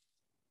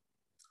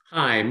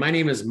Hi, my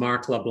name is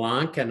Mark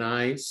LeBlanc, and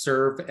I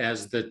serve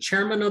as the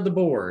chairman of the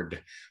board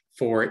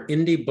for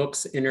Indie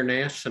Books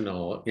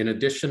International. In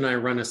addition, I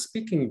run a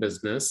speaking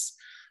business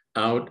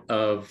out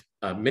of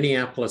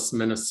Minneapolis,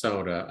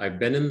 Minnesota. I've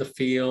been in the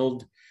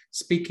field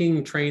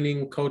speaking,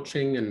 training,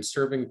 coaching, and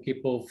serving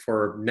people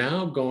for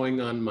now going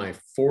on my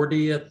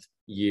 40th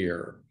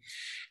year.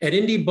 At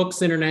Indie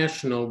Books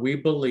International, we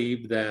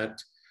believe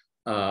that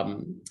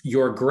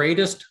your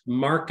greatest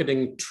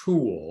marketing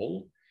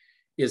tool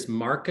is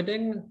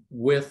marketing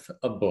with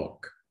a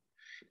book.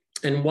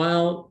 And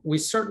while we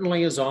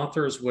certainly as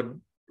authors would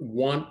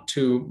want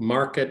to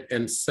market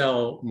and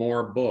sell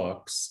more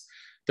books,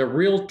 the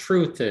real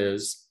truth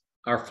is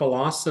our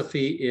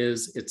philosophy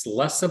is it's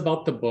less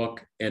about the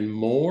book and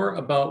more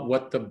about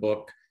what the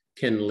book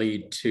can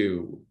lead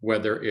to,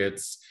 whether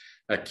it's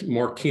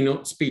more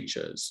keynote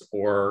speeches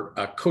or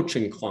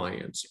coaching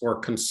clients or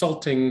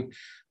consulting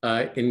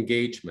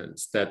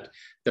engagements, that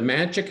the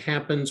magic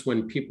happens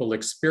when people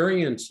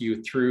experience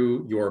you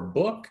through your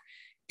book,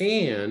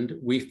 and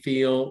we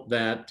feel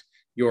that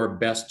your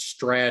best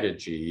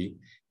strategy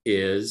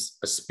is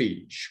a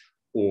speech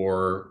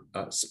or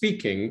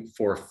speaking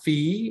for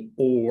fee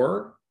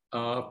or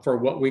for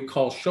what we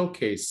call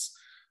showcase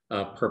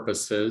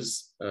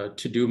purposes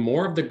to do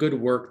more of the good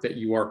work that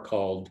you are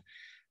called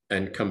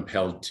and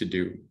compelled to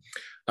do.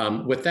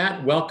 With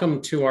that,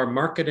 welcome to our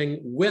Marketing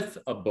with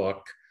a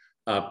Book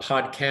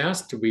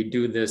podcast. We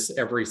do this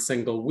every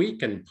single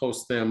week and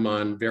post them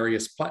on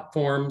various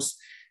platforms,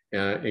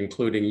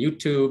 including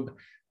YouTube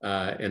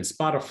and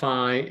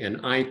Spotify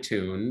and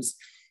iTunes.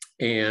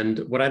 And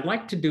what I'd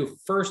like to do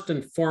first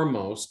and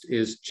foremost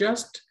is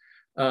just,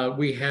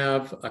 we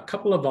have a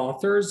couple of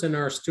authors in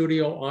our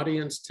studio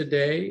audience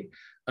today.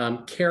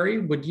 Carrie,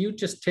 would you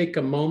just take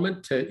a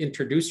moment to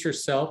introduce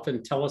yourself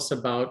and tell us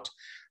about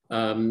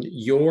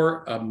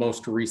your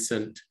most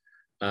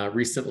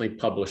recently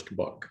published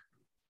book?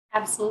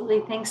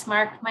 Absolutely. Thanks,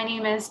 Mark. My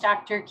name is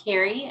Dr.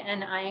 Carrie,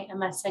 and I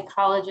am a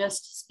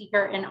psychologist,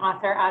 speaker, and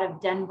author out of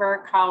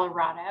Denver,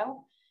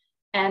 Colorado.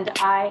 And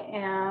I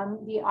am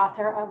the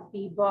author of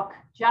the book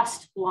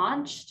just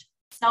launched,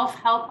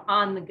 Self-Help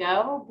on the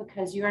Go,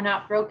 because you are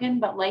not broken,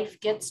 but life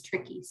gets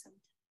tricky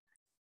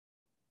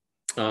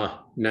sometimes.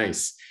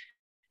 Nice.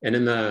 And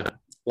in the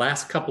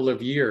last couple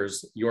of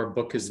years, your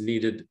book is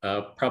needed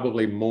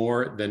probably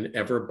more than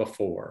ever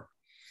before.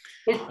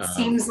 It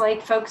seems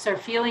like folks are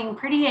feeling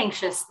pretty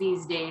anxious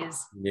these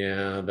days.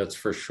 Yeah, that's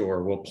for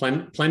sure. Well,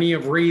 plenty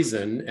of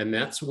reason, and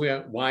that's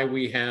why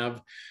we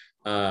have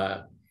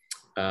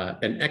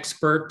an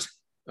expert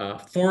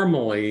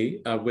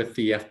formally with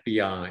the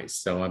FBI.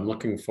 So I'm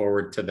looking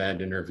forward to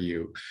that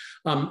interview.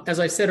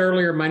 As I said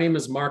earlier, my name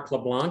is Mark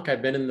LeBlanc.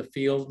 I've been in the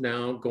field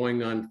now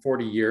going on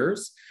 40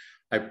 years.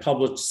 I've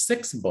published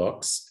 6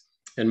 books,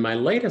 and my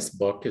latest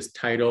book is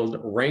titled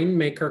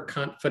Rainmaker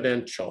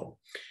Confidential.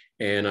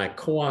 And I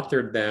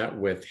co-authored that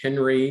with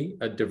Henry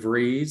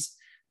DeVries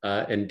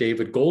and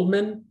David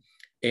Goldman,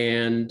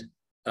 and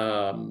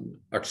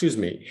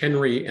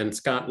Henry and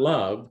Scott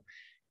Love.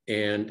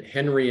 And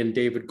Henry and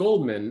David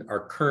Goldman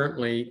are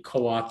currently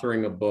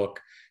co-authoring a book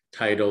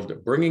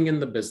titled Bringing in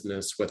the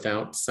Business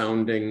Without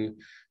Sounding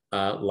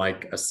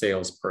Like a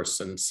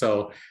Salesperson.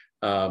 So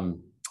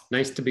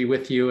nice to be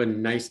with you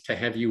and nice to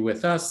have you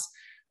with us.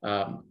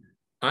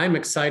 I'm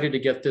excited to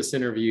get this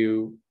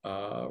interview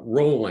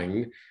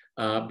rolling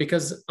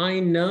because I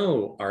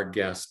know our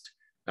guest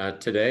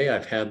today.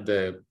 I've had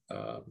the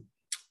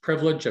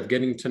privilege of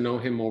getting to know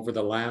him over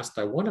the last,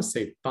 I want to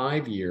say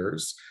 5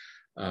 years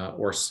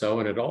or so.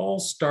 And it all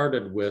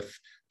started with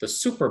the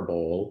Super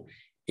Bowl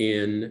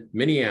in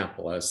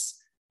Minneapolis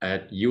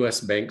at US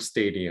Bank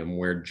Stadium,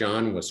 where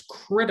John was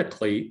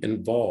critically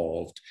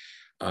involved.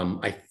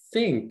 I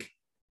think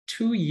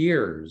 2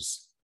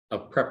 years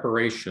of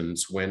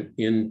preparations went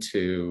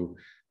into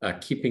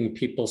keeping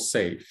people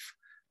safe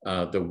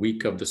the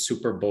week of the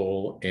Super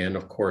Bowl, and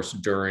of course,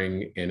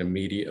 during and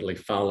immediately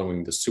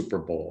following the Super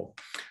Bowl.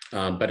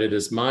 But it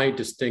is my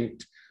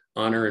distinct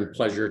honor and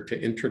pleasure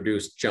to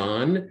introduce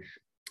John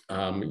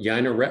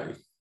Iannarelli.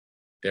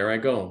 There I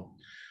go,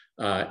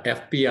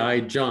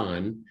 FBI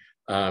John.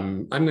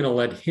 I'm going to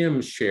let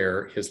him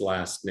share his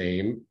last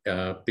name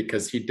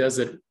because he does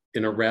it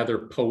in a rather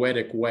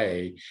poetic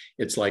way.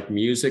 It's like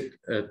music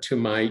to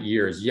my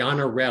ears.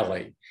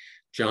 Iannarelli,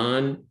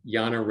 John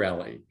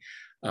Iannarelli.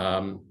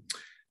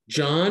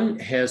 John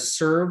has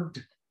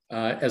served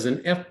as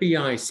an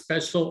FBI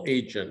special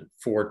agent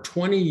for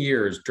 20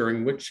 years,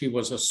 during which he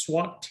was a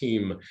SWAT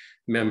team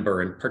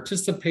member and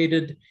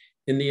participated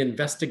in the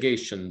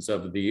investigations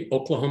of the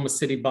Oklahoma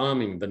City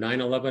bombing, the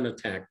 9/11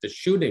 attack, the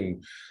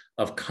shooting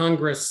of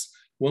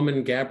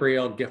Congresswoman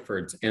Gabrielle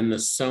Giffords, and the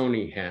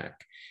Sony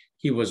hack.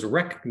 He was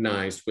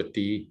recognized with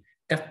the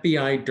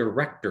FBI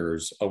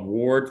Director's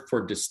Award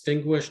for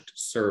Distinguished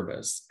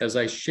Service. As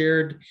I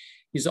shared,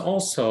 he's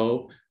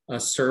also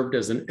served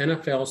as an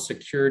NFL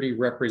security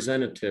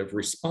representative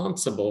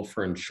responsible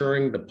for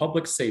ensuring the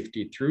public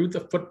safety through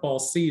the football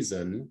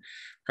season,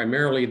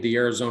 primarily the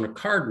Arizona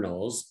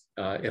Cardinals,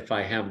 if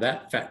I have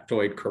that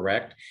factoid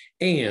correct,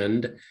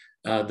 and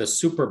the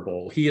Super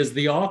Bowl. He is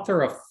the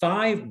author of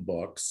 5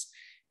 books,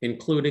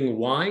 including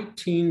Why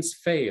Teens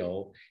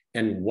Fail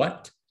and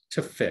What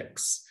to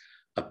Fix,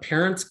 A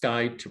Parent's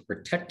Guide to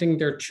Protecting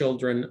Their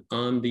Children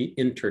on the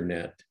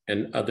Internet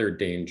and Other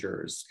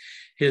Dangers.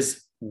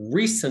 His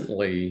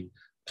recently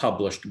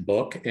published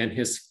book and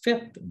his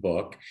 5th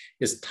book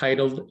is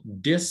titled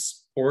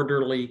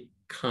Disorderly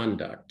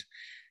Conduct.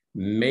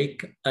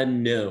 Make a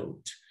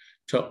note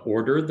to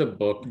order the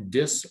book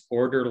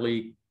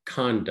Disorderly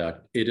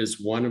Conduct. It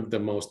is one of the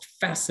most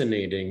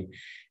fascinating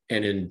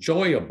and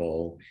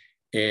enjoyable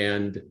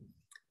and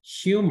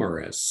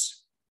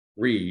humorous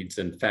reads.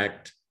 In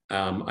fact,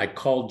 I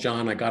called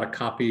John, I got a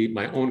copy,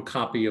 my own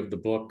copy of the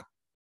book,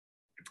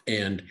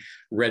 and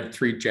read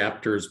 3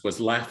 chapters, was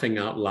laughing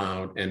out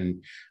loud,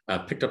 and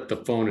picked up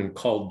the phone and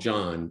called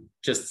John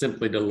just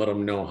simply to let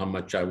him know how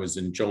much I was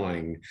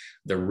enjoying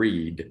the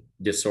read,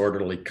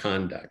 Disorderly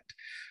Conduct.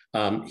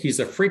 He's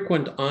a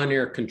frequent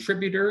on-air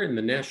contributor in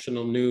the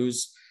national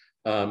news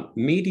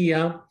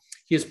media.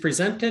 He has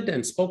presented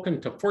and spoken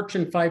to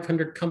Fortune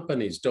 500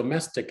 companies,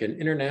 domestic and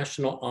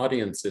international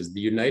audiences,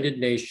 the United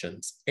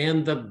Nations,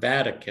 and the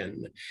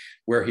Vatican,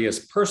 where he has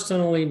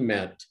personally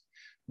met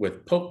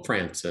with Pope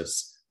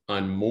Francis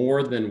on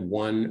more than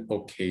one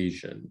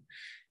occasion.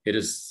 It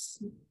is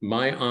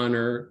my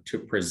honor to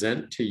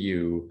present to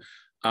you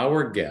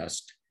our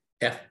guest,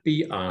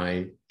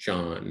 FBI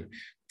John.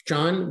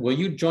 John, will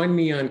you join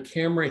me on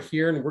camera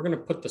here? And we're going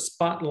to put the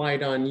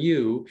spotlight on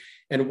you.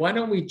 And why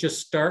don't we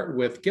just start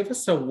with, give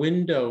us a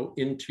window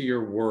into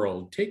your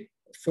world. Take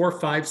 4,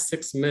 5,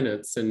 6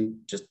 minutes and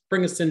just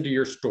bring us into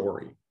your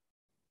story.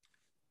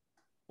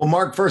 Well,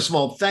 Mark, first of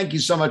all, thank you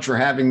so much for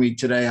having me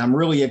today. I'm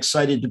really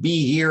excited to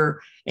be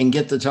here and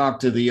get to talk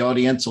to the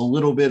audience a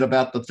little bit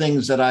about the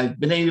things that I've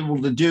been able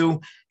to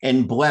do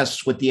and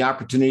blessed with the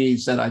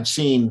opportunities that I've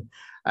seen.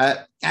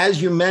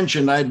 As you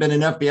mentioned, I'd been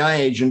an FBI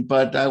agent,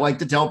 but I like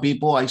to tell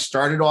people I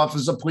started off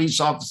as a police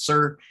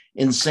officer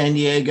in San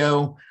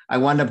Diego. I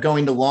wound up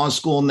going to law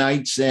school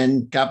nights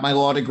and got my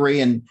law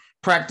degree and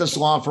practiced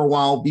law for a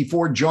while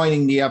before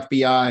joining the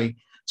FBI.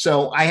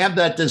 So I have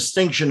that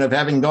distinction of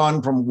having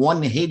gone from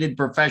one hated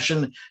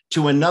profession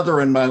to another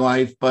in my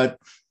life.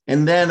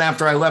 And then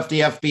after I left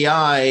the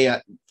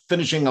FBI,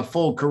 finishing a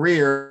full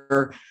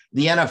career,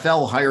 the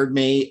NFL hired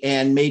me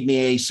and made me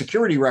a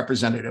security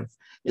representative.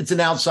 It's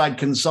an outside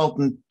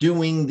consultant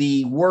doing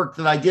the work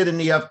that I did in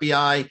the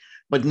FBI,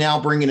 but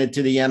now bringing it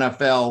to the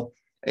NFL.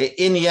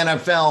 In the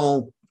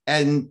NFL,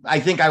 and I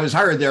think I was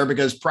hired there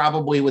because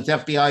probably with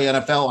FBI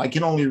NFL, I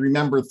can only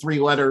remember 3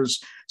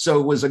 letters. So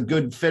it was a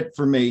good fit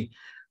for me.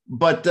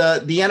 But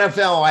the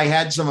NFL, I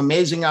had some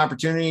amazing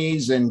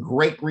opportunities and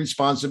great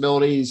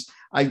responsibilities.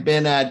 I've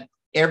been at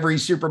every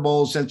Super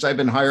Bowl since I've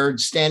been hired,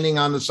 standing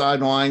on the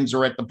sidelines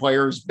or at the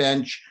players'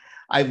 bench.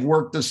 I've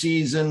worked the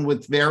season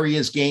with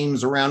various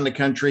games around the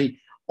country,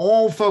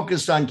 all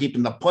focused on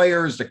keeping the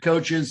players, the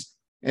coaches,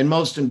 and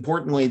most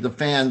importantly, the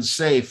fans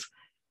safe.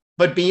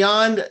 But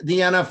beyond the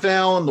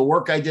NFL and the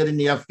work I did in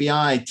the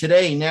FBI,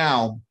 today,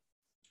 now,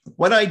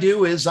 what I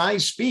do is I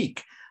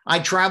speak. I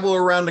travel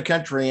around the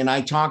country and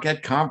I talk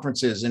at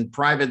conferences in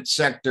private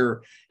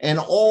sector and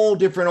all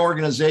different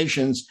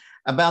organizations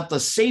about the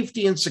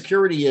safety and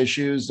security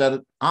issues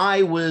that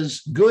I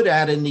was good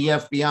at in the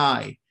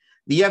FBI.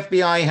 The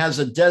FBI has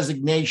a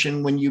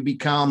designation when you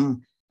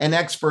become an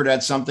expert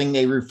at something.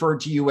 They refer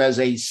to you as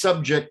a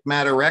subject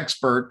matter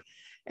expert.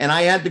 And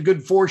I had the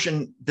good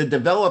fortune to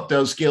develop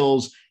those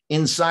skills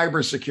in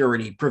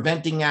cybersecurity,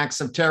 preventing acts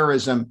of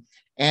terrorism.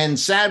 And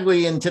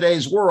sadly, in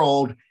today's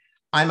world,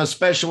 I'm a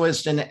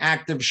specialist in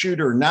active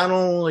shooter, not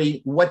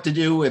only what to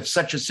do if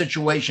such a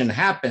situation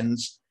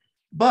happens,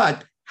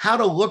 but how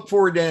to look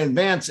for it in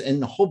advance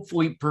and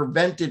hopefully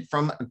prevent it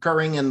from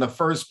occurring in the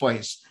first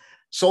place.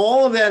 So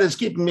all of that is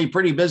keeping me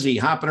pretty busy,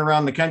 hopping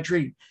around the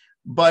country.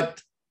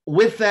 But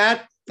with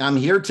that, I'm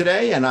here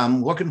today and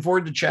I'm looking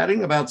forward to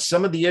chatting about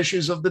some of the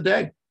issues of the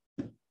day.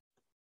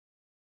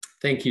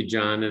 Thank you,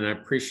 John, and I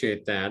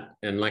appreciate that.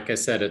 And like I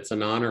said, it's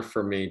an honor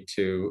for me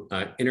to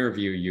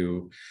interview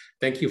you.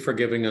 Thank you for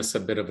giving us a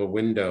bit of a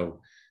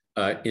window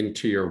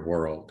into your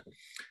world.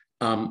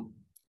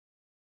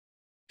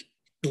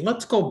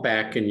 Let's go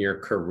back in your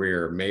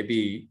career,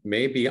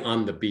 maybe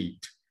on the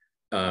beat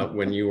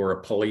when you were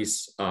a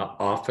police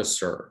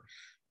officer.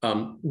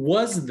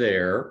 Was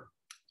there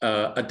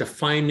a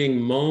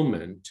defining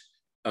moment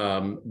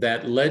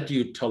that led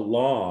you to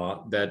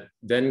law that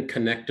then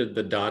connected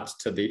the dots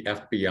to the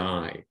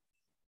FBI?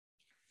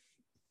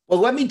 Well,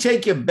 let me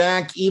take you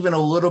back even a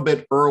little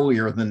bit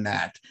earlier than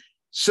that.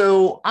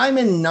 So I'm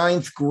in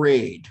 9th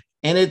grade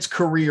and it's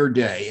career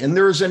day. And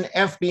there's an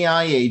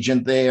FBI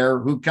agent there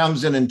who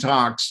comes in and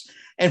talks.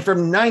 And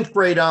from 9th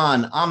grade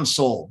on, I'm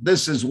sold.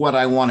 This is what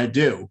I want to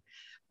do.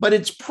 But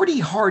it's pretty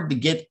hard to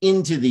get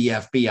into the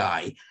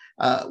FBI.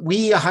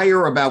 We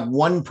hire about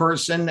 1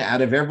 person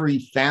out of every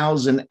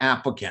 1,000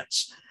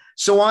 applicants.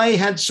 So I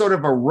had sort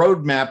of a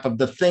roadmap of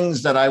the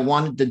things that I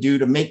wanted to do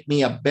to make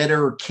me a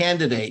better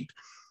candidate.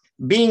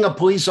 being a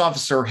police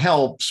officer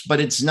helps, but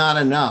it's not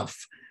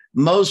enough.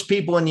 Most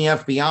people in the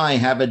FBI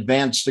have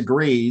advanced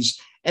degrees,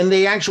 and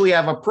they actually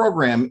have a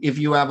program. If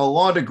you have a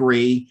law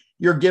degree,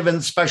 you're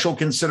given special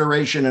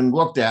consideration and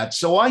looked at.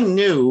 So I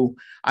knew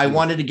I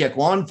wanted to get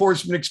law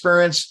enforcement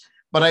experience,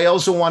 but I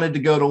also wanted to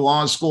go to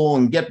law school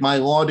and get my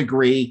law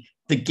degree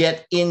to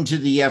get into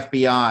the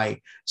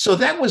FBI. So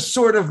that was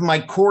sort of my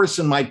course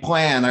and my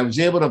plan. I was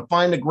able to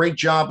find a great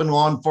job in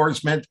law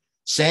enforcement.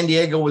 San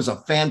Diego was a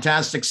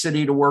fantastic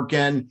city to work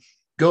in.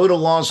 Go to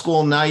law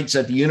school nights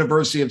at the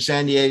University of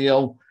San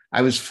Diego.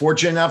 I was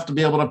fortunate enough to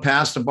be able to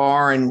pass the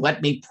bar and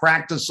let me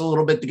practice a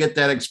little bit to get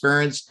that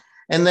experience.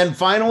 And then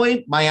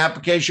finally, my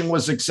application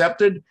was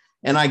accepted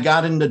and I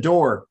got in the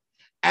door.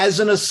 As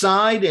an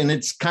aside, and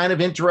it's kind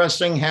of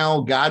interesting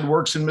how God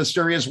works in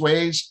mysterious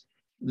ways,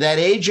 that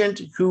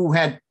agent who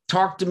had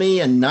talked to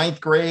me in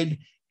ninth grade,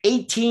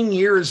 18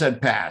 years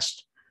had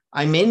passed.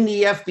 I'm in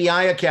the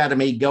FBI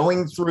Academy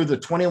going through the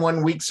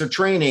 21 weeks of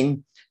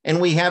training,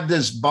 and we have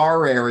this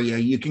bar area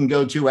you can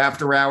go to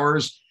after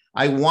hours.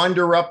 I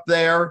wander up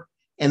there,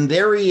 and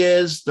there he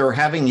is. They're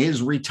having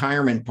his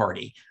retirement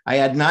party. I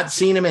had not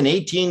seen him in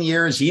 18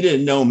 years. He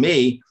didn't know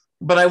me,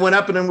 but I went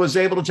up and was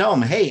able to tell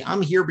him, hey,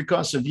 I'm here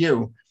because of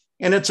you.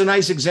 And it's a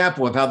nice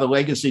example of how the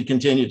legacy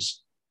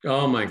continues.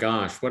 Oh my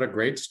gosh, what a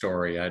great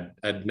story.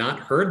 I'd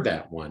not heard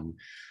that one.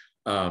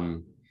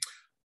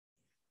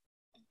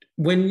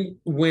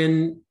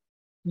 When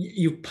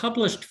you've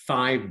published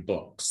 5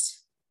 books,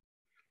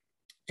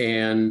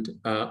 and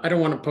I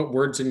don't want to put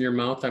words in your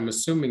mouth. I'm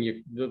assuming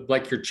you,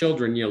 like your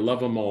children, you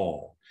love them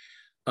all.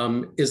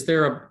 Is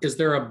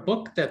there a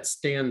book that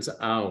stands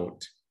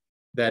out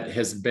that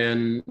has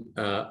been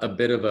a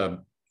bit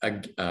of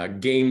a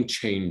game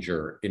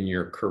changer in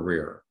your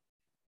career?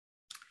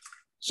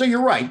 So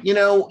you're right. You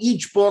know,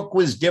 each book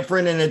was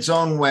different in its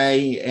own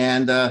way.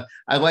 And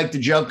I like to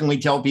jokingly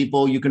tell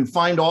people you can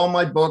find all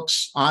my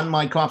books on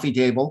my coffee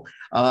table.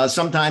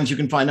 Sometimes you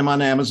can find them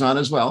on Amazon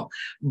as well.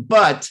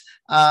 But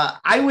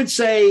I would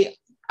say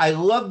I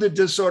love The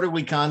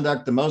Disorderly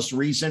Conduct, the most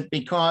recent,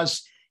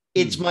 because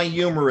it's my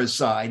humorous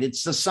side.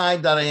 It's the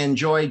side that I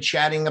enjoy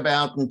chatting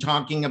about and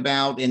talking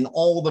about, and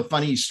all the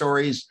funny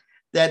stories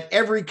that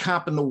every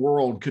cop in the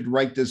world could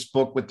write this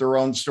book with their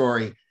own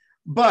story.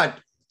 But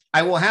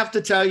I will have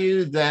to tell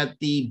you that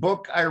the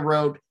book I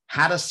wrote,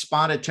 How to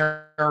Spot a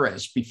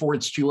Terrorist Before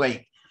It's Too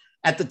Late.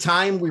 At the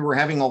time, we were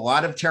having a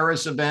lot of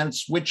terrorist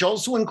events, which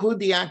also include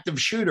the active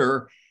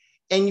shooter.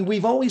 And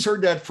we've always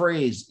heard that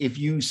phrase, if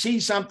you see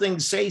something,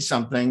 say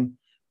something.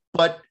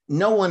 But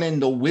no one in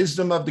the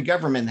wisdom of the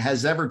government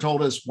has ever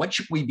told us what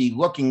should we be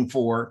looking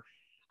for.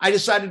 I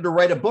decided to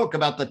write a book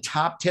about the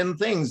top 10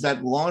 things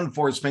that law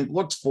enforcement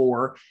looks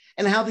for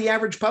and how the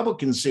average public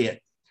can see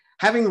it.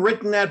 Having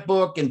written that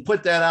book and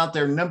put that out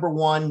there, number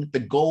one, the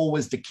goal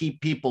was to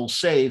keep people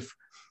safe,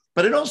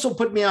 but it also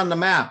put me on the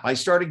map. I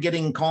started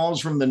getting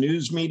calls from the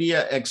news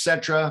media, et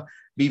cetera.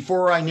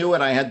 Before I knew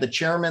it, I had the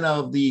chairman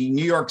of the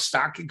New York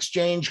Stock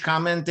Exchange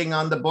commenting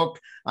on the book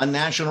on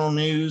national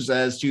news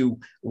as to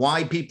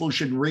why people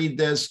should read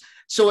this.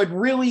 So it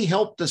really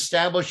helped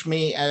establish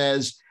me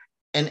as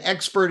an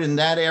expert in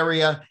that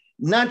area,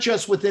 not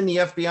just within the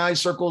FBI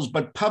circles,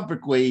 but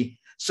publicly,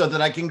 so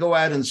that I can go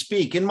out and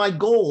speak. And my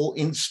goal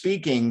in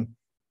speaking,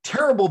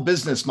 terrible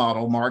business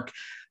model, Mark,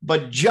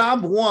 but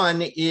job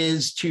one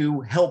is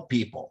to help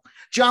people.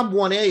 Job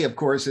 1A, of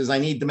course, is I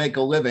need to make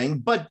a living,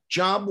 but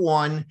job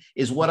one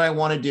is what I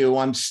want to do.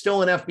 I'm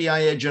still an FBI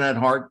agent at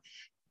heart,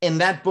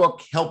 and that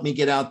book helped me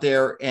get out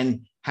there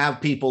and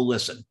have people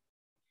listen.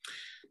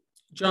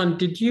 John,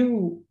 did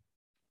you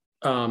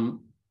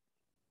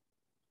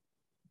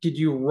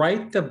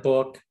write the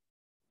book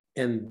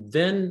and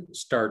then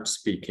start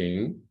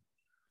speaking?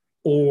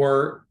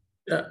 Or,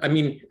 I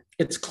mean,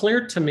 it's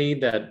clear to me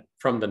that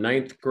from the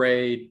 9th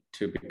grade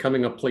to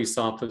becoming a police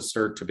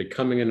officer, to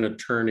becoming an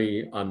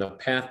attorney, on the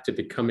path to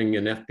becoming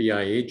an FBI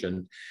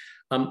agent,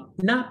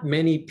 not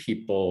many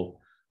people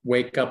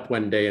wake up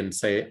one day and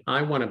say,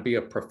 I want to be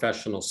a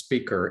professional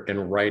speaker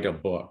and write a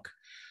book.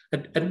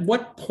 At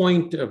what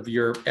point of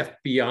your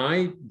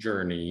FBI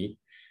journey,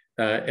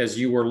 as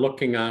you were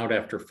looking out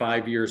after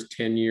 5 years,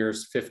 10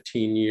 years,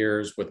 15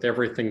 years, with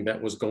everything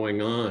that was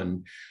going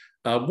on,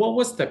 what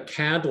was the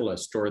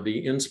catalyst or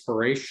the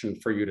inspiration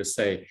for you to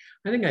say,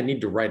 I think I need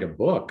to write a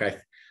book.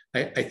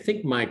 I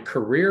think my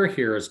career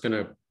here is going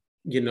to,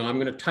 I'm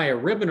going to tie a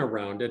ribbon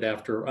around it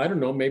after, I don't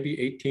know, maybe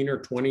 18 or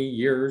 20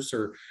 years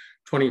or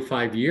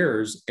 25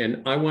 years,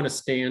 and I want to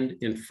stand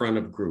in front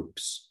of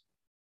groups.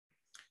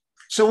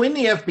 So in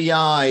the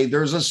FBI,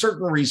 there's a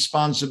certain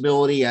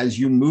responsibility as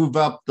you move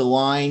up the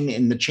line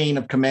in the chain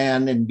of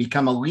command and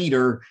become a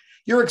leader.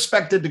 You're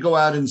expected to go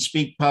out and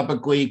speak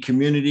publicly,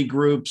 community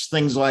groups,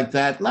 things like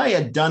that. And I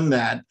had done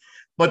that.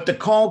 But the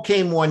call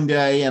came one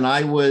day and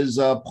I was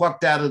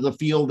plucked out of the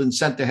field and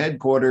sent to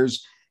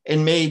headquarters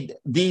and made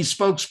the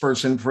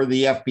spokesperson for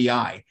the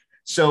FBI.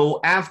 So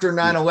after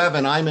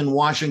 9/11, I'm in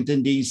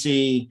Washington,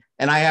 D.C.,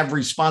 and I have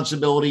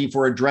responsibility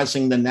for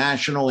addressing the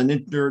national and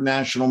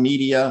international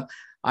media.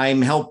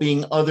 I'm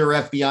helping other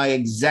FBI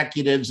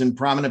executives in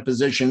prominent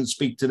positions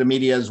speak to the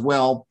media as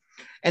well.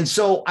 And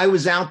so I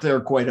was out there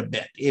quite a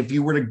bit. If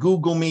you were to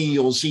Google me,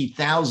 you'll see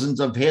thousands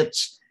of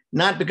hits,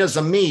 not because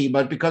of me,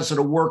 but because of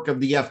the work of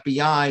the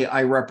FBI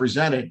I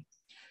represented.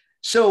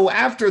 So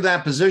after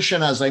that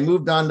position, as I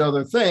moved on to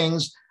other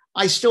things,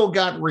 I still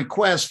got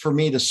requests for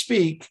me to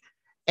speak.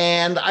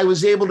 And I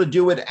was able to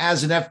do it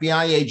as an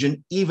FBI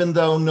agent, even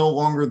though no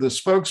longer the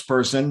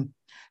spokesperson.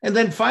 And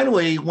then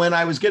finally, when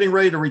I was getting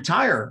ready to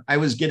retire, I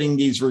was getting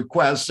these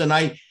requests. And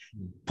I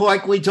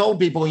politely told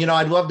people,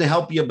 I'd love to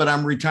help you, but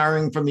I'm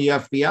retiring from the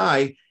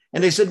FBI.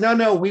 And they said,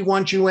 no, we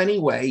want you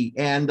anyway.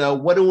 And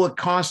what will it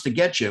cost to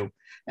get you?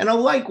 And a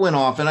light went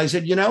off. And I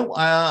said,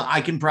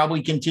 I can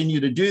probably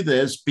continue to do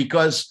this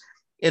because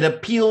it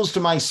appeals to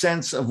my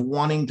sense of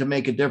wanting to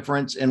make a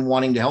difference and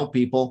wanting to help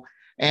people.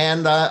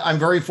 And I'm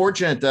very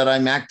fortunate that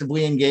I'm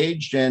actively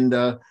engaged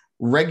and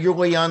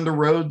regularly on the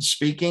road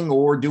speaking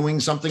or doing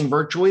something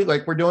virtually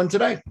like we're doing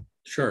today.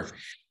 Sure.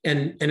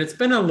 And it's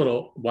been a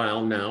little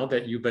while now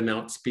that you've been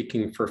out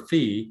speaking for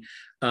fee.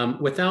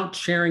 Without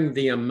sharing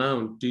the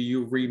amount, do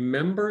you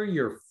remember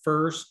your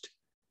first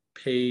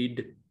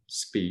paid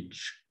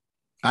speech?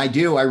 I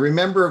do. I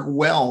remember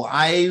well.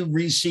 I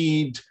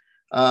received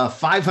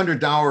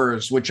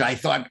 $500, which I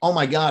thought, oh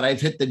my God,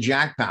 I've hit the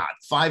jackpot.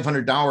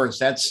 $500.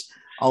 That's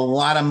a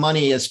lot of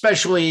money,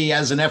 especially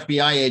as an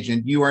FBI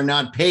agent. You are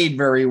not paid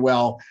very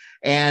well.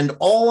 And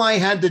all I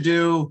had to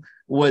do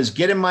was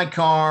get in my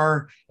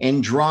car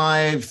and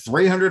drive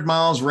 300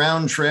 miles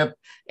round trip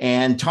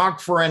and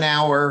talk for an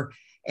hour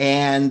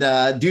and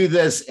do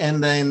this.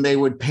 And then they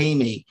would pay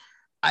me.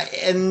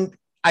 And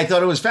I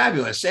thought it was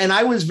fabulous. And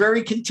I was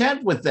very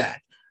content with that.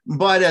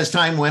 But as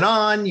time went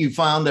on, you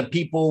found that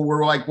people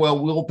were like, well,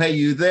 we'll pay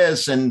you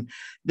this. And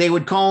they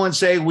would call and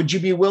say, would you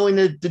be willing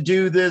to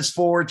do this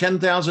for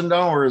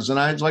 $10,000? And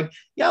I was like,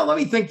 yeah, let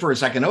me think for a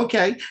second.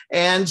 Okay.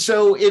 And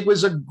so it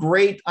was a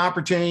great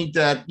opportunity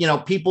that,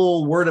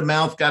 people word of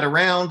mouth got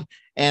around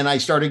and I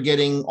started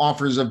getting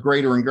offers of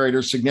greater and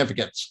greater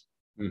significance.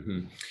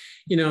 Mm-hmm.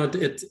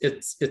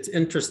 It's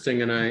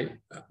interesting. And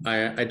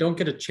I don't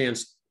get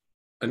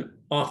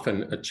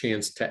often a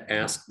chance to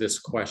ask this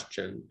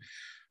question.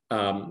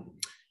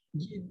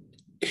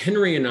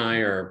 Henry and I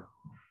are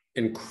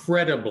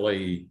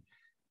incredibly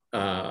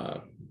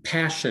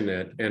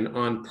passionate and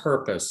on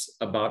purpose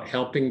about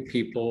helping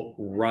people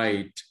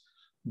write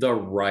the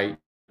right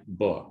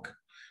book.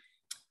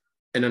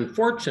 And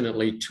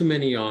unfortunately, too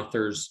many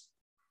authors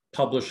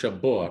publish a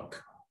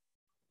book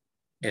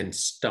and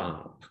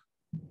stop.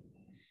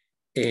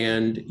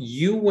 And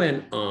you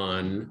went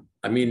on,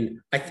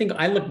 I think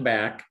I look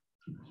back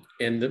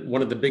and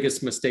one of the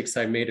biggest mistakes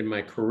I made in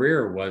my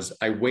career was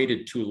I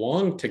waited too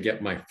long to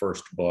get my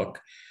first book,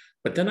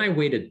 but then I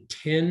waited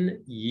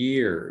 10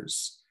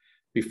 years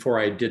before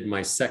I did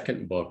my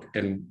second book.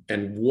 And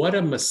what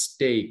a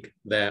mistake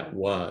that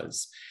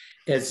was.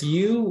 As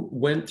you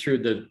went through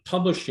the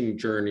publishing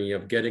journey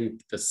of getting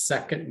the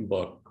second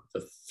book,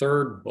 the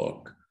third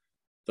book,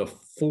 the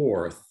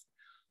fourth,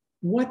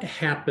 what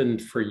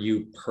happened for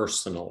you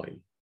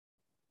personally?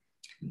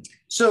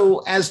 So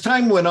as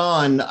time went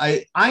on,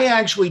 I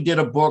actually did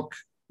a book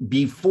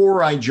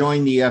before I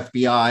joined the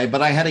FBI,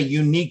 but I had a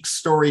unique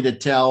story to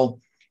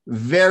tell,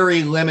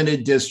 very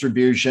limited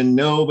distribution.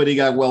 Nobody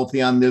got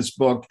wealthy on this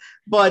book,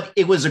 but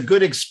it was a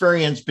good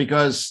experience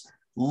because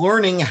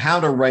learning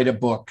how to write a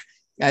book,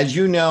 as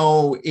you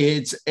know,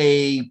 it's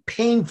a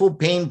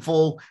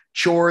painful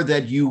chore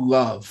that you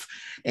love,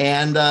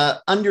 and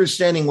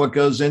understanding what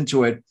goes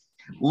into it.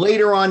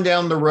 Later on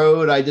down the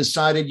road, I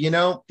decided,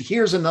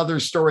 here's another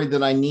story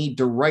that I need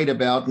to write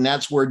about. And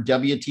that's where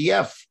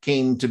WTF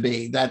came to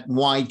be, that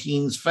Why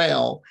Teens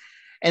Fail.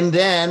 And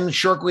then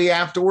shortly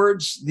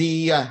afterwards,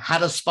 the How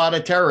to Spot a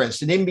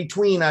Terrorist. And in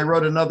between, I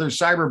wrote another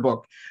cyber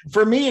book.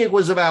 For me, it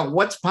was about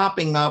what's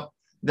popping up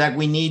that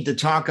we need to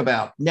talk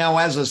about. Now,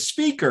 as a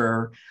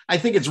speaker, I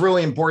think it's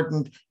really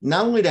important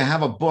not only to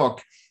have a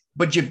book,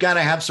 but you've got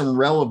to have some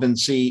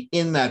relevancy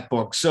in that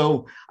book.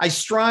 So I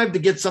strive to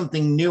get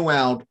something new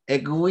out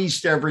at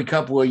least every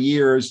couple of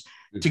years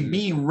to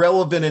be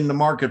relevant in the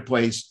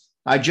marketplace.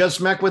 I just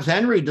met with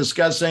Henry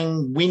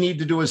discussing we need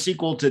to do a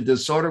sequel to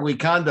Disorderly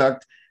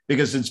Conduct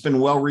because it's been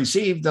well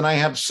received, and I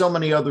have so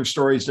many other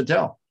stories to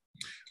tell.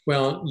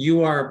 Well,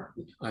 you are,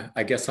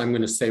 I guess I'm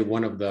going to say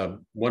one of the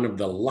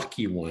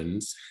lucky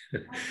ones.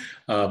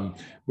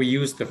 We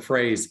use the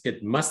phrase,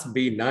 it must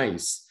be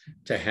nice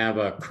to have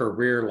a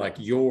career like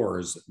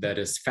yours that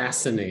is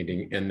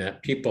fascinating and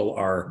that people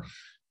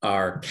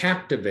are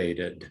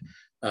captivated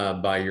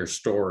by your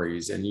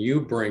stories. And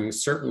you bring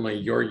certainly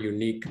your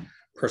unique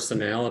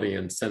personality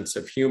and sense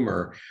of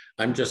humor.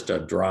 I'm just a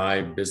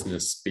dry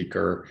business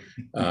speaker,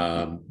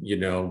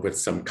 with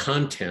some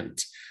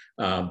content.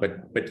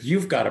 But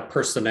you've got a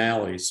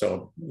personality.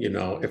 So,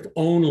 if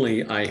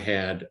only I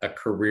had a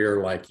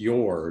career like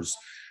yours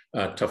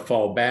to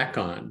fall back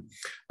on.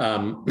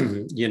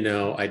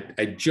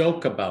 I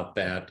joke about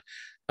that.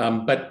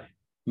 But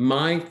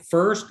my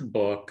first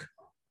book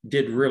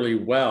did really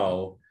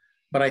well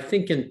But I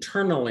think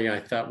internally I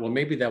thought, well,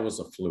 maybe that was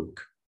a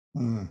fluke.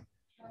 Mm.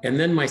 And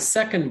then my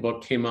second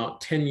book came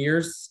out 10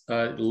 years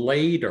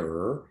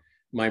later,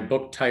 my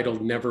book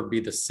titled Never Be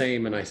the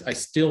Same. And I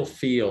still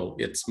feel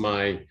it's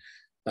my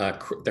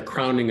the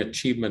crowning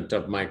achievement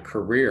of my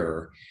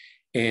career.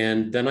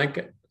 And then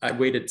I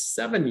waited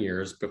 7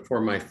 years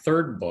before my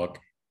third book.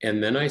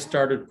 And then I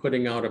started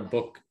putting out a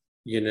book,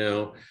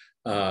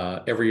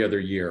 every other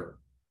year.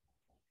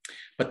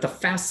 But the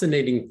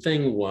fascinating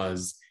thing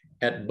was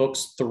at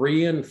books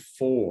 3 and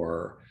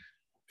 4,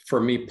 for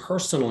me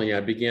personally,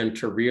 I began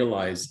to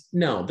realize,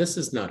 no, this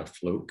is not a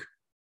fluke.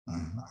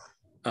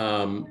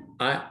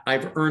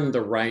 I've earned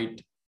the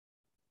right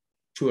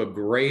to a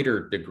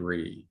greater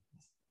degree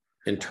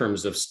in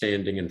terms of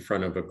standing in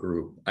front of a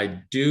group. I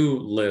do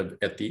live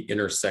at the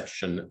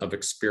intersection of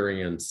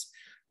experience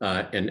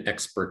and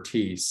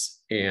expertise.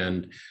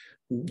 And,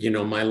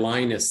 my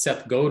line is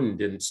Seth Godin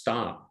didn't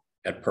stop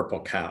at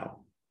Purple Cow.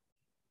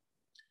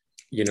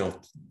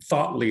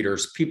 Thought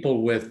leaders,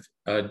 people with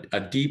a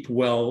deep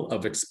well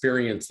of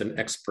experience and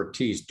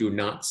expertise do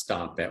not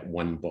stop at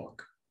one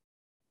book.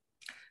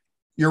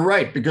 You're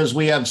right, because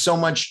we have so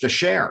much to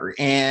share.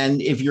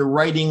 And if you're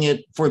writing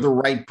it for the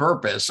right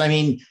purpose, I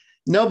mean,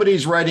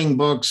 nobody's writing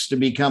books to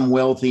become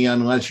wealthy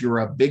unless you're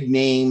a big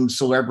name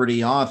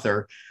celebrity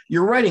author.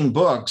 You're writing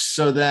books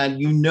so that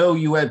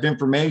you have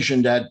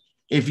information that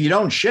if you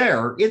don't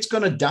share, it's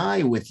going to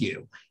die with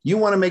you. You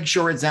want to make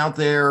sure it's out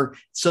there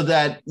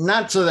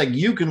not so that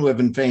you can live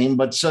in fame,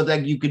 but so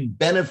that you could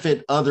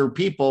benefit other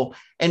people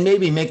and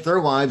maybe make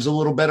their lives a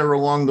little better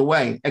along the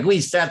way. At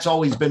least that's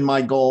always been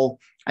my goal.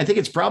 I think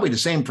it's probably the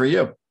same for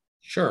you.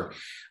 Sure.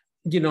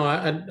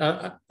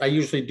 I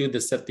usually do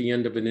this at the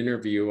end of an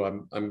interview.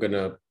 I'm going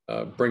to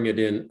bring it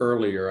in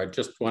earlier. I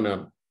just want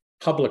to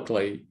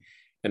publicly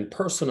and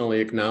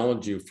personally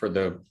acknowledge you for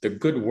the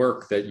good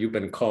work that you've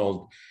been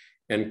called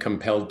and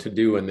compelled to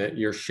do, and that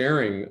you're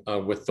sharing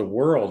with the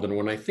world. And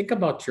when I think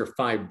about your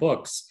 5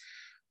 books,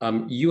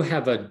 you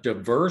have a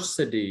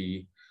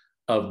diversity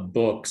of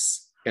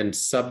books and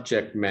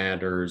subject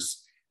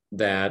matters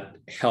that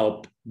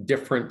help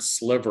different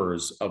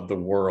slivers of the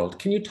world.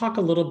 Can you talk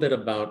a little bit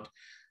about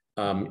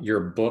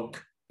your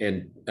book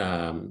and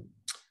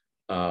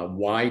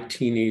Why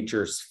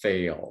Teenagers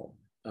Fail?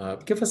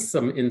 Give us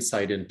some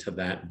insight into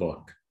that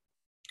book.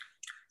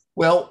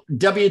 Well,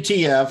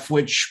 WTF,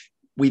 which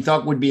we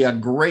thought would be a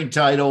great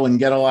title and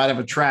get a lot of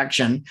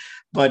attraction,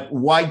 but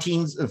Why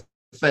Teens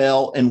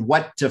Fail and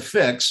What to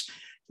Fix.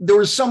 There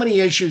were so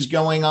many issues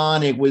going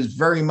on. It was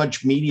very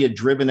much media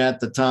driven at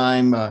the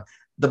time.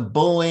 The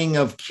bullying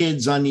of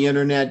kids on the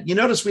internet. You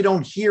notice we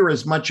don't hear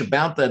as much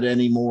about that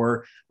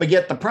anymore, but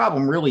yet the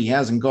problem really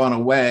hasn't gone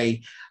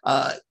away.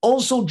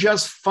 Also,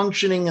 just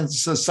functioning in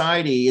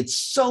society. It's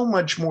so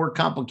much more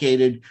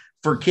complicated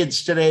for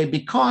kids today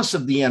because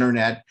of the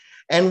internet.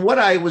 And what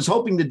I was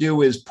hoping to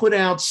do is put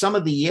out some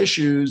of the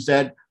issues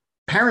that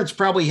parents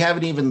probably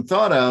haven't even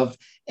thought of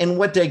and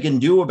what they can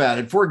do about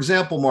it. For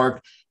example,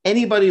 Mark,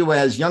 anybody who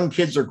has young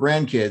kids or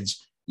grandkids,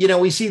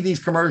 we see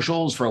these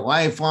commercials for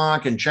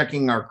LifeLock and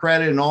checking our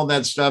credit and all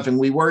that stuff, and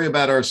we worry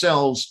about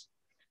ourselves.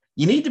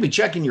 You need to be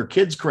checking your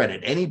kids' credit,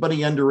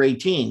 anybody under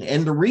 18.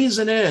 And the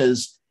reason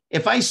is,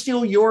 if I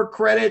steal your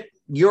credit,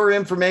 your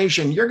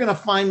information, you're going to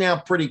find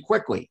out pretty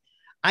quickly.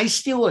 I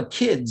steal a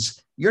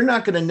kid's, you're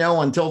not going to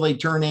know until they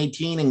turn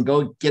 18 and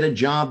go get a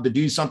job to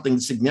do something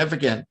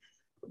significant.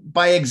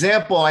 By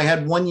example, I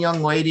had one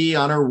young lady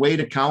on her way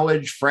to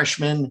college,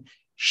 freshman.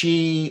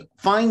 She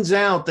finds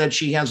out that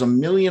she has $1.5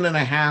 million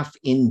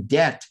in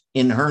debt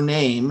in her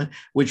name,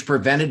 which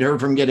prevented her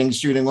from getting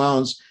student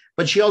loans.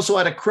 But she also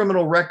had a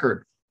criminal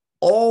record,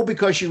 all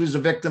because she was a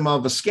victim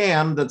of a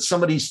scam that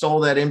somebody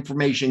stole that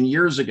information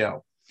years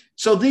ago.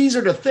 So these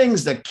are the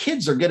things that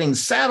kids are getting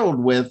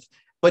saddled with,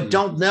 but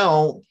don't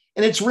know.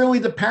 And it's really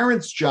the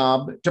parents'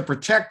 job to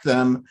protect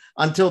them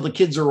until the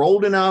kids are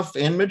old enough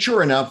and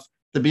mature enough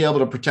to be able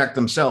to protect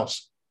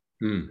themselves.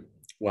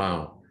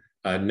 Wow.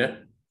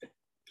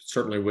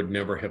 Certainly would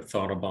never have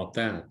thought about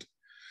that.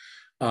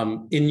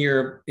 In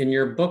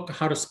your book,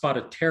 How to Spot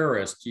a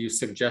Terrorist, you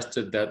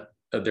suggested that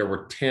there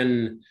were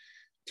 10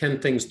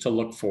 things to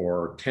look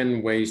for,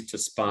 10 ways to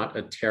spot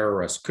a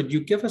terrorist. Could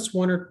you give us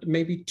one or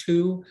maybe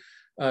 2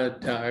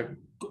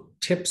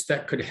 tips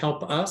that could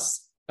help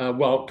us?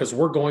 Because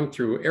we're going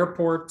through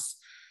airports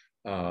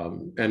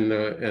and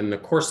the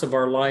course of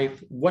our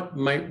life, what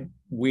might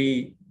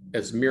we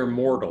as mere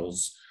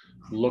mortals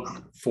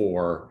look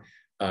for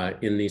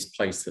in these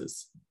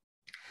places?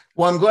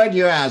 Well, I'm glad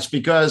you asked,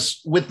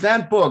 because with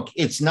that book,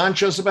 it's not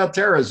just about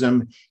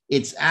terrorism.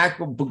 It's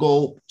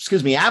applicable to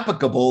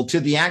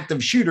the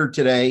active shooter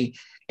today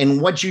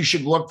and what you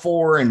should look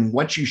for and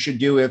what you should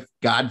do if,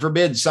 God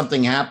forbid,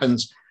 something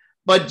happens.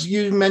 But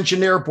you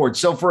mentioned airports.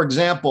 So, for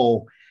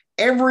example,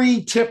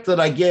 every tip that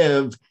I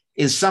give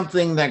is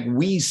something that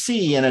we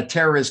see in a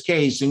terrorist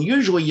case. And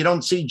usually you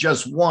don't see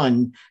just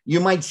one, you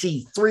might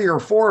see 3 or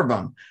 4 of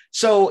them.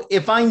 So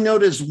if I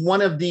notice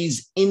one of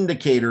these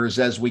indicators,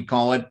 as we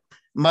call it,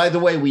 By the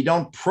way, we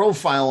don't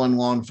profile in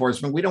law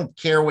enforcement. We don't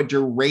care what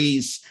your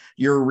race,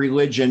 your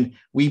religion.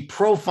 We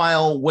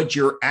profile what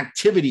your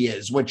activity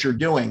is, what you're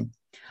doing.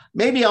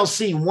 Maybe I'll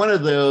see one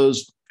of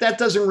those. That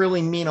doesn't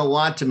really mean a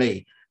lot to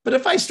me. But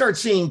if I start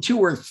seeing 2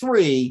 or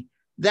 3,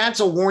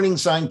 that's a warning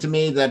sign to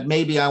me that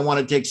maybe I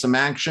want to take some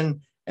action.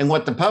 And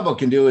what the public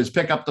can do is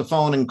pick up the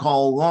phone and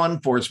call law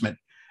enforcement.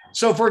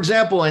 So, for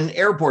example, in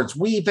airports,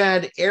 we've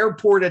had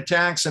airport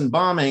attacks and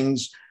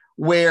bombings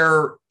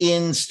where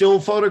in still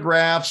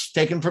photographs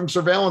taken from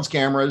surveillance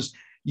cameras,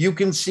 you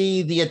can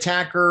see the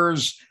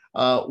attackers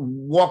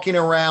walking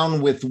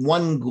around with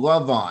one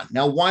glove on.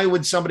 Now, why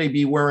would somebody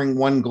be wearing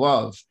one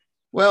glove?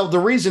 Well, the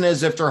reason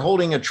is if they're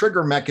holding a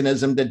trigger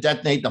mechanism to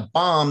detonate the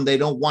bomb, they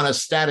don't want a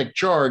static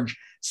charge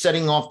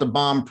setting off the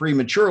bomb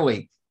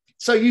prematurely.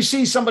 So you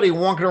see somebody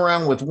walking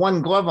around with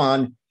one glove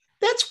on,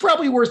 that's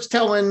probably worth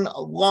telling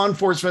law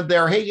enforcement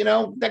there, hey, you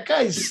know, that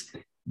guy's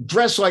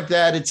dressed like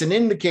that. It's an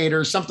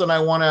indicator, something I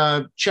want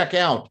to check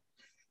out.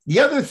 The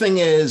other thing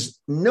is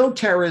no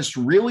terrorist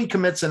really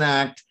commits an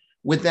act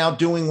without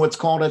doing what's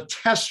called a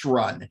test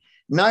run.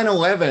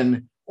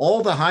 9/11,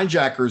 all the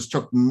hijackers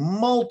took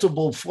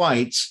multiple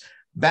flights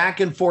back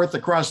and forth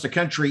across the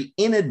country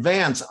in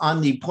advance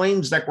on the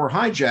planes that were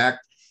hijacked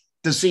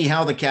to see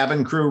how the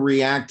cabin crew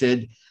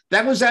reacted.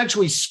 That was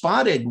actually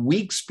spotted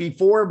weeks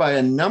before by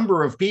a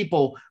number of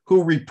people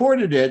who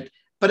reported it.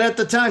 But at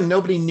the time,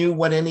 nobody knew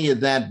what any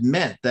of that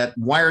meant. That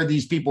why are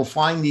these people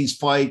flying these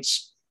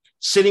flights,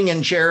 sitting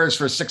in chairs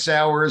for 6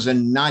 hours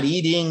and not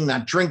eating,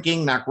 not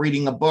drinking, not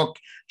reading a book,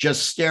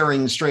 just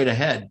staring straight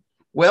ahead?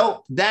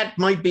 Well, that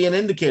might be an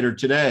indicator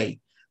today.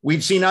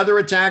 We've seen other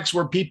attacks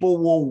where people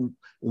will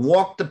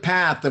walk the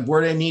path of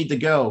where they need to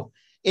go.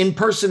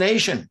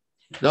 Impersonation,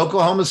 the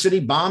Oklahoma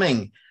City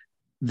bombing.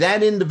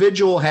 That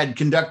individual had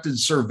conducted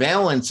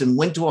surveillance and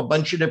went to a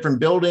bunch of different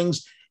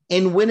buildings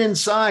and went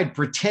inside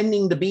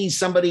pretending to be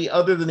somebody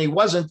other than he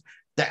wasn't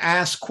to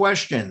ask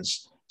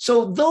questions.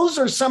 So those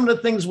are some of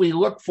the things we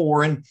look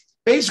for. And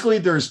basically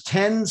there's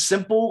 10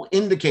 simple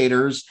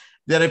indicators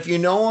that if you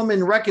know them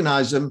and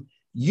recognize them,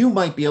 you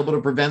might be able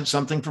to prevent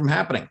something from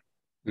happening.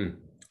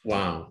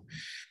 Wow.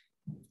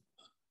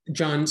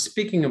 John,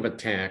 speaking of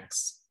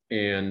attacks,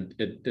 and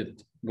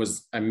it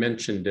was, I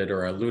mentioned it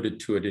or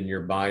alluded to it in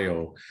your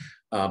bio,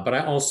 but I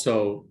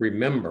also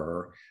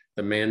remember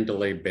the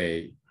Mandalay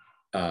Bay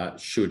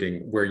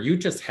shooting where you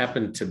just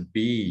happened to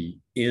be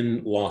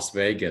in Las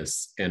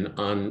Vegas and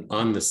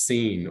on the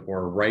scene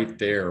or right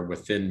there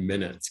within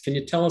minutes. Can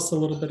you tell us a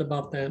little bit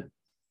about that?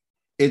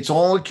 It's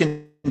all a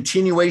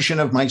continuation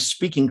of my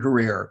speaking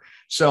career.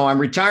 So I'm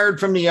retired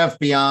from the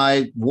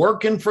FBI,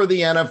 working for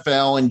the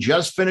NFL, and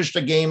just finished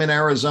a game in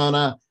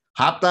Arizona,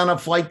 hopped on a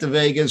flight to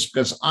Vegas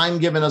because I'm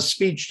giving a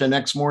speech the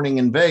next morning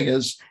in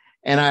Vegas.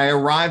 And I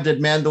arrived at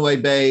Mandalay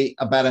Bay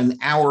about an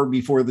hour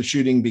before the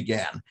shooting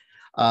began.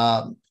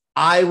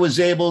 I was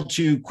able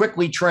to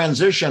quickly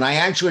transition. I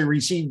actually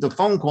received a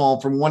phone call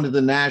from one of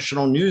the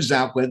national news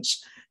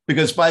outlets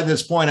because by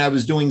this point I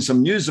was doing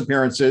some news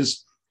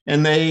appearances.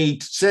 And they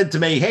said to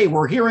me, hey,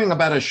 we're hearing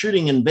about a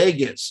shooting in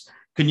Vegas.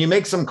 Can you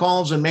make some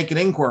calls and make an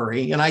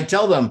inquiry? And I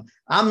tell them,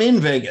 I'm in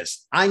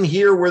Vegas. I'm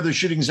here where the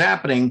shooting's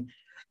happening.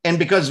 And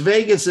because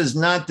Vegas is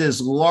not this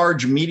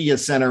large media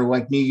center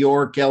like New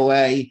York,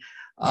 LA,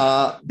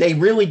 they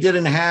really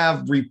didn't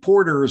have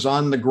reporters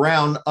on the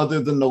ground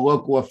other than the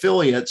local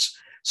affiliates.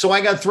 So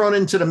I got thrown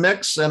into the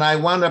mix and I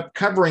wound up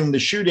covering the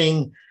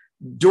shooting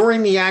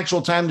during the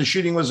actual time the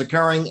shooting was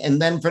occurring,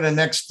 and then for the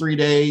next 3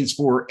 days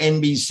for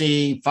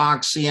NBC,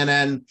 Fox,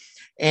 CNN.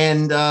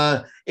 And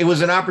it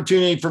was an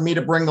opportunity for me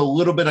to bring a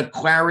little bit of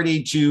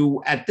clarity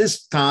to, at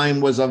this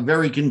time, was a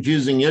very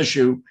confusing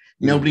issue.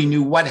 Nobody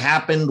knew what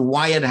happened,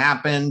 why it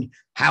happened,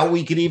 how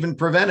we could even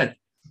prevent it.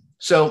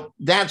 So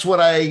that's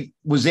what I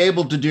was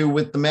able to do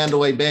with the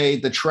Mandalay Bay,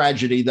 the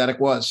tragedy that it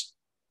was.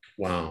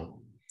 Wow.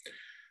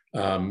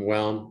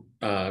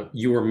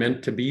 You were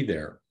meant to be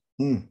there.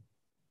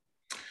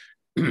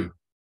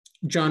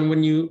 John,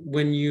 when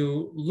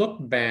you look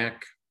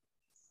back,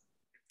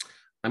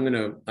 I'm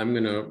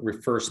gonna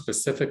refer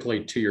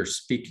specifically to your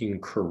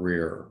speaking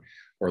career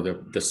or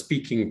the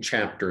speaking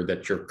chapter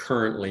that you're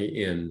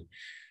currently in.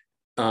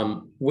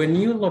 When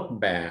you look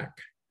back,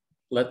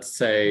 let's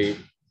say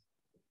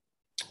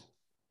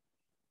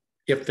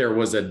if there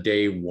was a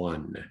day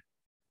one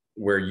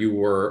where you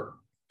were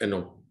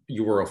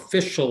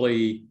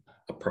officially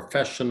a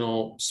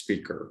professional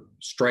speaker,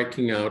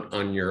 striking out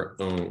on your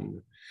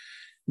own,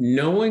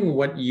 knowing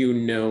what you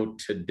know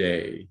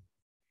today,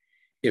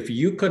 if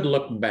you could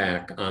look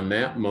back on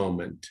that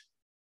moment,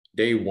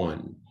 day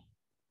one,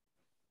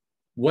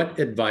 what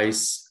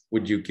advice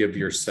would you give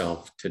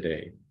yourself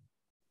today?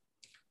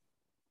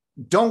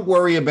 Don't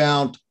worry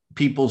about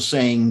people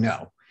saying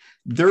no.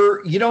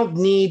 You don't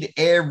need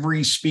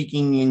every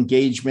speaking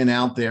engagement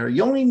out there.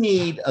 You only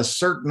need a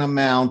certain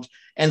amount.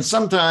 And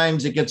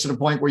sometimes it gets to the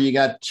point where you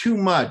got too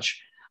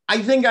much.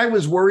 I think I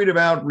was worried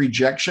about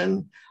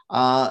rejection.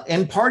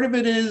 And part of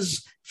it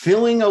is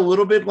feeling a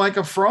little bit like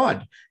a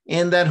fraud,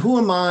 and that who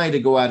am I to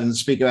go out and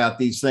speak about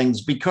these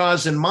things?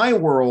 Because in my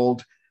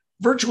world,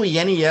 virtually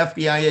any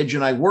FBI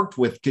agent I worked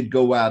with could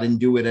go out and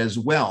do it as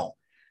well.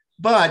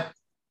 But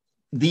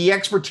the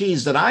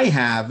expertise that I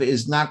have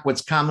is not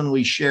what's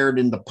commonly shared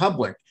in the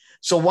public.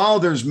 So while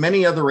there's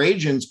many other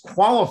agents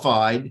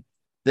qualified,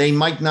 they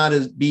might not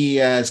be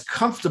as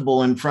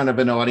comfortable in front of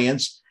an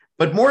audience.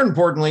 But more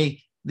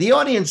importantly, the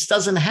audience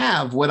doesn't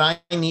have what I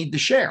need to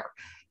share.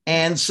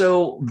 And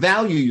so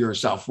value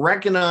yourself,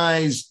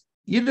 recognize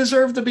you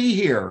deserve to be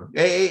here.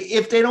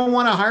 If they don't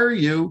want to hire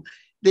you,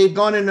 they've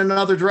gone in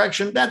another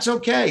direction. That's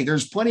okay.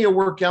 There's plenty of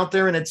work out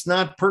there and it's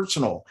not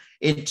personal.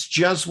 It's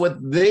just what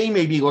they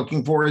may be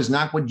looking for is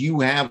not what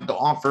you have to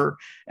offer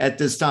at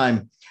this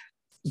time.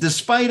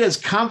 Despite as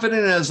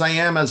confident as I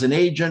am as an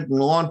agent and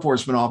law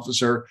enforcement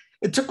officer,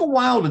 it took a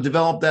while to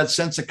develop that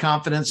sense of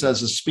confidence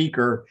as a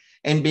speaker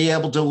and be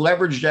able to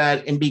leverage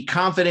that and be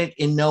confident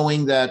in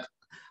knowing that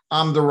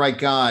I'm the right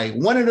guy.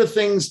 One of the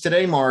things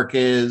today, Mark,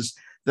 is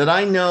that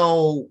I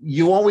know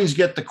you always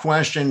get the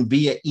question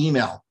via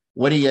email.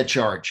 What do you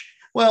charge?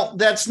 Well,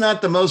 that's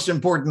not the most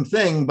important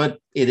thing, but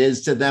it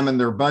is to them and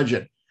their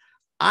budget.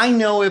 I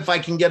know if I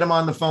can get them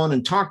on the phone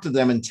and talk to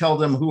them and tell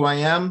them who I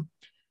am,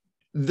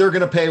 they're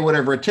going to pay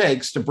whatever it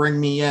takes to bring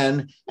me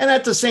in. And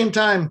at the same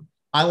time,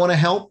 I want to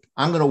help.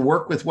 I'm going to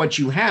work with what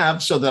you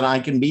have so that I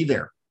can be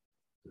there.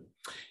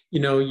 You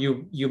know,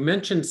 you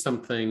mentioned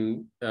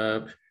something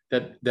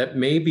that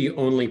maybe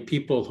only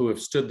people who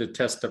have stood the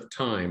test of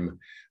time,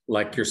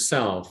 like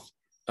yourself,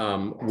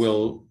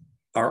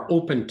 are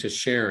open to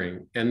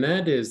sharing. And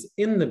that is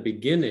in the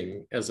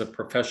beginning as a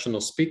professional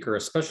speaker,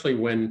 especially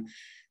when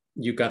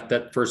you got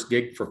that first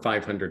gig for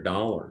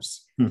 $500.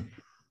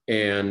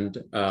 And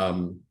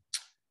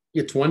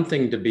it's one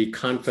thing to be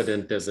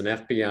confident as an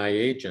FBI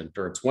agent,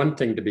 or it's one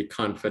thing to be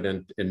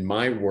confident in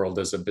my world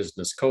as a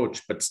business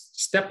coach, but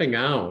stepping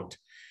out,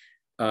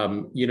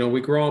 you know,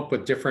 we grow up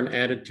with different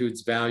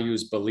attitudes,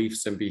 values,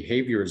 beliefs, and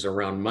behaviors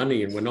around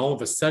money. And when all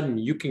of a sudden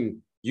you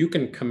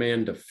can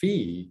command a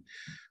fee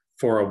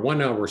for a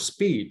 1-hour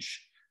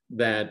speech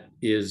that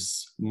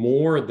is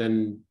more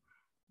than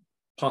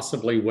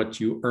possibly what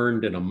you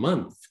earned in a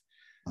month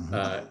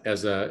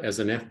as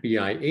an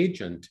FBI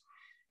agent,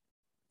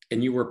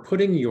 and you were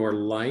putting your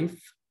life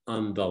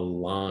on the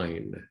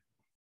line,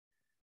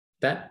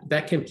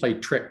 that can play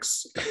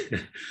tricks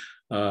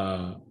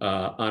on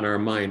our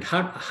mind.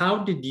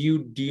 How did you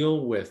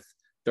deal with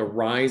the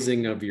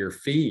rising of your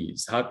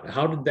fees?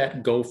 How did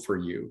that go for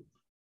you?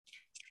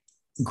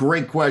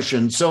 Great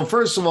question. So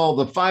first of all,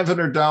 the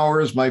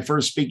 $500, my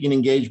first speaking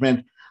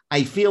engagement,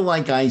 I feel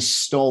like I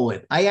stole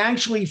it. I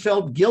actually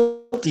felt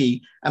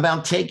guilty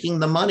about taking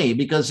the money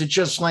because it's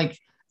just like,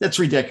 that's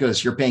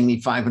ridiculous. You're paying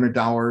me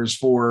 $500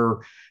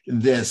 for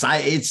this.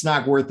 It's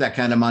not worth that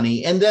kind of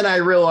money. And then I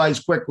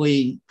realized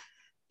quickly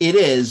it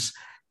is.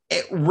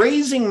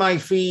 Raising my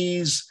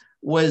fees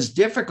was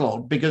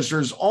difficult because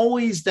there's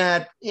always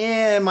that,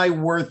 am I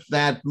worth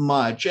that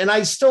much? And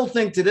I still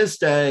think to this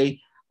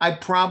day, I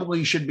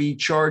probably should be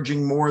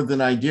charging more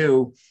than I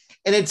do.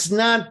 And it's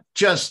not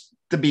just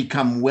to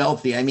become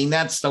wealthy. I mean,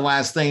 that's the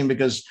last thing,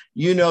 because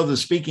you know the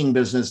speaking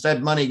business,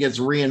 that money gets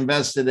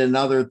reinvested in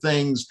other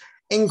things,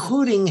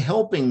 including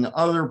helping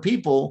other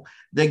people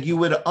that you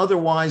would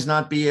otherwise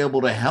not be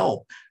able to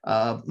help.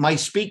 My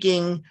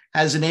speaking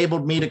has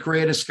enabled me to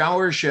create a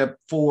scholarship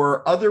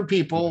for other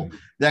people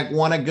that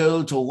want to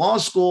go to law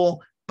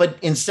school, but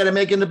instead of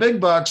making the big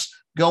bucks,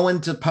 go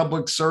into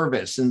public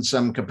service in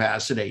some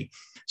capacity.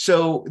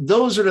 So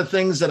those are the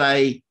things that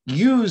I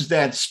use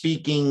that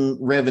speaking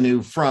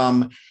revenue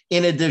from,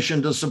 in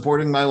addition to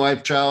supporting my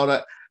lifestyle.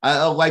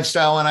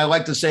 And I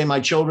like to say my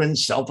children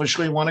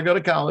selfishly want to go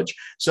to college,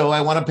 so I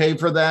want to pay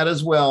for that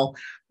as well.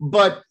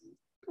 But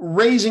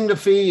raising the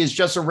fee is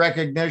just a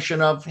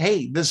recognition of,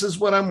 hey, this is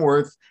what I'm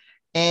worth.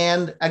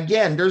 And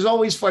again, there's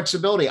always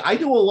flexibility. I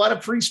do a lot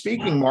of free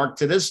speaking, Mark,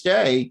 to this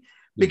day,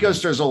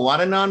 because there's a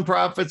lot of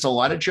nonprofits, a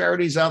lot of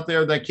charities out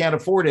there that can't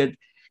afford it.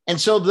 And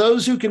so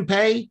those who can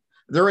pay,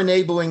 they're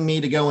enabling me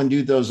to go and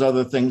do those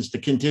other things to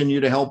continue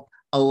to help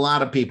a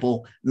lot of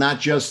people, not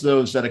just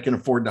those that can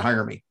afford to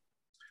hire me.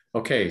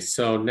 Okay,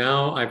 so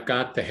now I've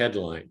got the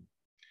headline.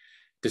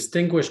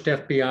 Distinguished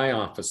FBI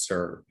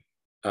officer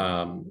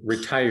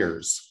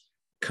retires,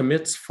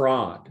 commits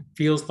fraud,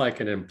 feels like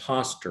an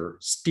imposter,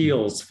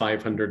 steals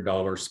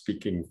 $500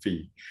 speaking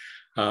fee.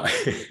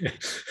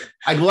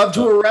 I'd love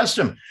to arrest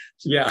him.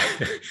 Yeah,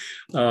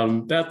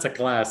 that's a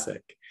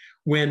classic.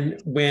 When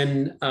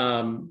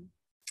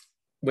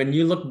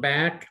you look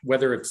back,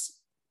 whether it's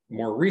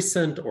more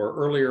recent or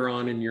earlier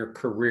on in your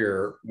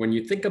career, when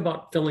you think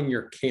about filling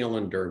your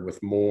calendar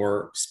with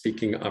more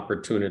speaking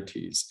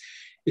opportunities,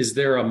 is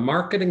there a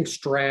marketing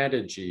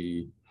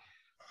strategy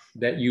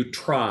that you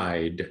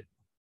tried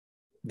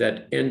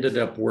that ended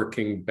up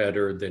working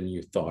better than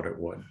you thought it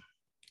would?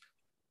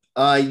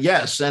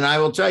 Yes. And I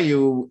will tell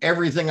you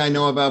everything I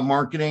know about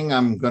marketing.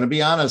 I'm going to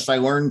be honest, I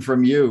learned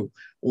from you.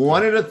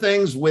 One of the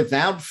things,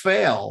 without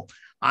fail,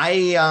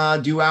 I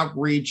do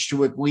outreach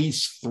to at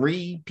least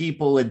 3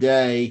 people a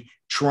day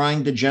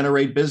trying to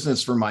generate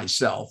business for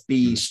myself,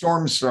 the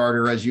storm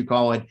starter, as you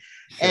call it.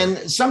 Sure. And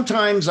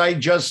sometimes I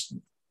just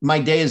my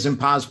day is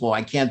impossible.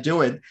 I can't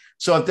do it.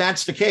 So if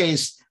that's the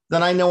case,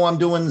 then I know I'm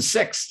doing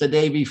 6 the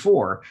day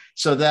before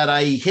so that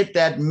I hit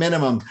that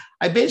minimum.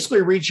 I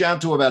basically reach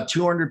out to about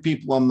 200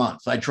 people a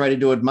month. I try to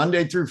do it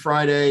Monday through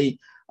Friday,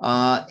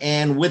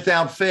 and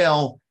without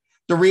fail.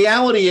 The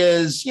reality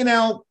is,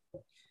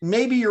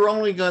 maybe you're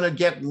only going to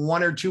get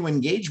 1 or 2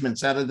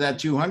 engagements out of that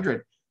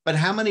 200, but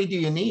how many do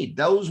you need?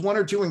 Those 1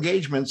 or 2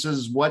 engagements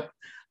is what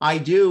I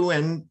do,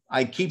 and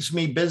it keeps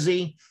me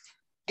busy.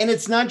 And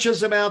it's not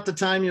just about the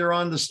time you're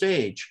on the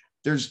stage.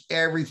 There's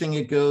everything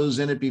that goes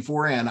in it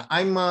beforehand.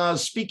 I'm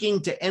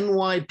speaking to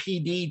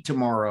NYPD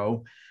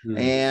tomorrow,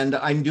 and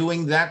I'm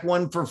doing that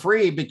one for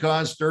free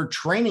because their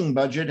training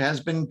budget has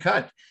been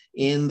cut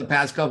in the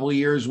past couple of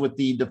years with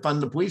the Defund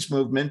the Police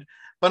movement.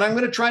 But I'm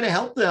going to try to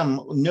help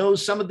them know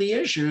some of the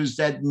issues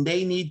that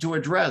they need to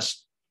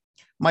address.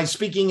 My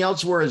speaking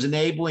elsewhere is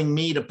enabling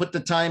me to put the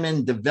time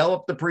in,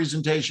 develop the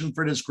presentation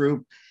for this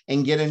group,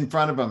 and get in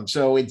front of them.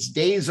 So it's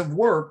days of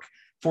work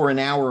for an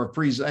hour of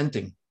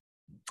presenting.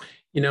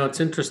 It's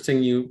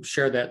interesting you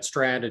share that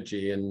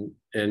strategy, and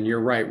you're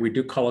right. We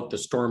do call it the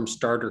storm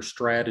starter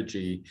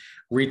strategy,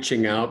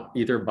 reaching out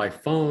either by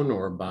phone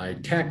or by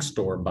text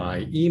or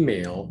by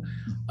email,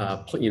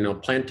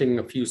 planting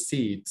a few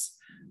seeds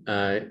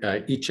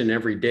each and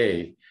every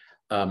day.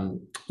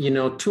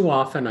 Too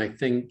often I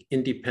think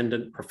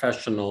independent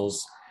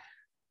professionals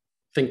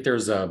think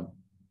there's a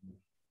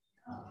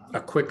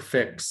quick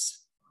fix.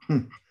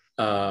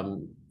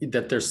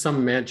 That there's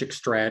some magic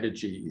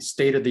strategy,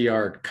 state of the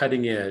art,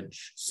 cutting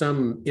edge,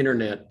 some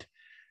internet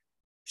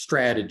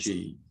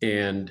strategy.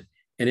 And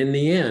in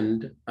the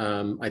end,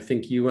 I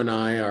think you and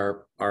I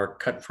are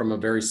cut from a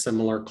very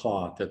similar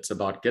cloth. It's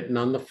about getting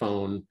on the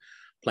phone,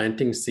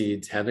 planting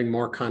seeds, having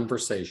more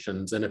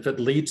conversations. And if it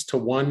leads to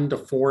 1 to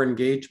 4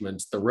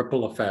 engagements, the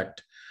ripple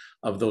effect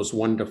of those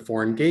 1 to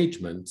 4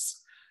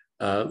 engagements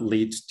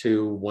leads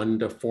to 1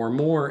 to 4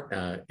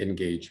 more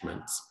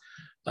engagements.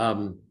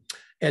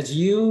 As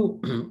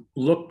you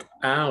look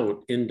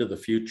out into the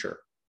future,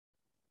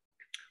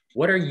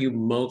 what are you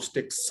most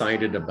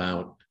excited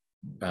about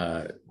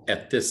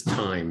at this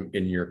time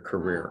in your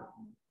career?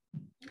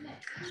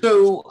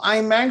 So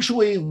I'm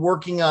actually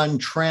working on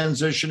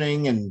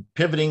transitioning and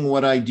pivoting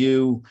what I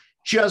do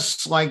just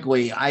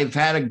slightly. I've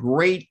had a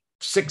great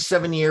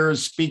 6-7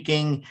 years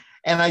speaking,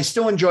 and I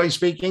still enjoy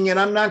speaking, and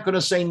I'm not going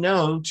to say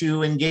no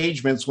to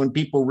engagements when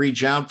people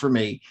reach out for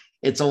me.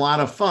 It's a lot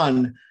of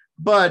fun.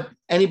 But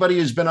anybody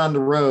who's been on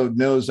the road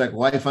knows that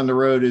life on the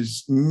road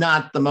is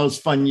not the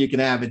most fun you can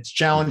have. It's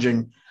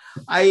challenging.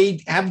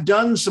 I have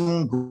done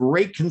some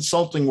great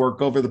consulting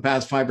work over the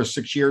past 5 or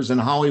 6 years in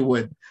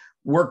Hollywood,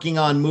 working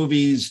on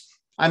movies.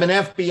 I'm an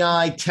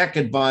FBI tech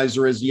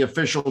advisor is the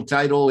official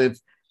title. If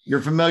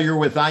you're familiar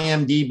with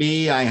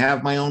IMDb, I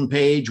have my own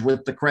page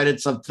with the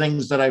credits of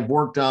things that I've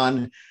worked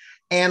on.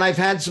 And I've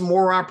had some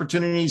more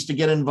opportunities to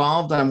get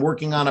involved. I'm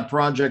working on a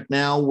project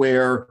now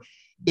where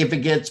if it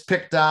gets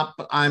picked up,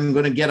 I'm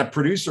going to get a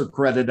producer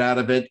credit out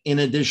of it in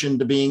addition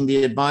to being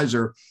the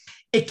advisor.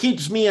 It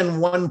keeps me in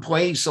one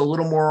place a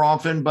little more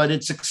often, but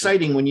it's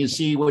exciting when you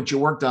see what you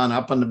worked on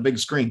up on the big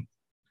screen.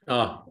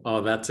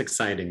 Oh, that's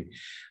exciting.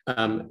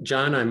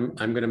 John, I'm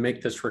going to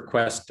make this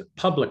request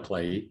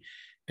publicly,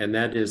 and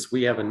that is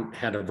we haven't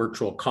had a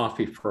virtual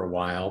coffee for a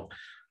while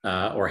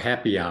or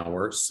happy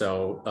hour.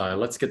 So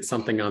let's get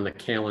something on the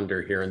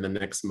calendar here in the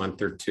next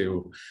month or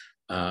 2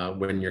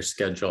 when your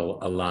schedule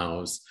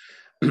allows.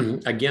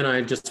 Again,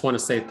 I just want to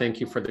say thank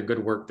you for the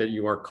good work that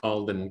you are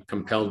called and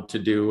compelled to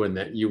do and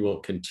that you will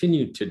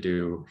continue to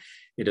do.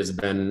 It has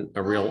been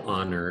a real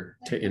honor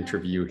to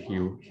interview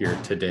you here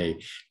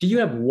today. Do you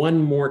have one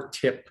more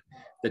tip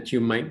that you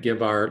might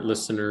give our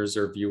listeners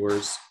or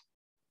viewers?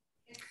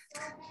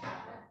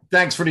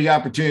 Thanks for the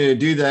opportunity to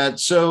do that.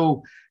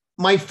 So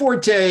my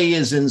forte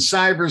is in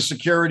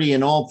cybersecurity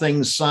and all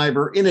things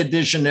cyber, in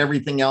addition to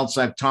everything else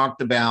I've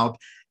talked about,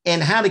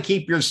 and how to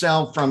keep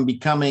yourself from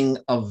becoming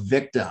a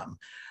victim.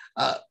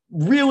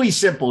 Really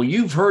simple.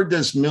 You've heard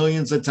this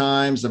millions of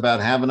times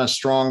about having a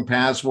strong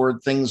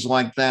password, things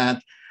like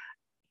that.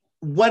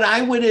 What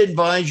I would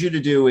advise you to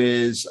do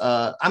is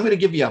I'm going to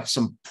give you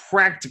some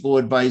practical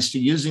advice to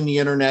using the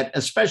internet,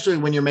 especially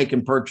when you're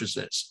making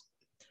purchases.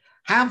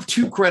 Have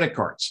 2 credit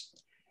cards.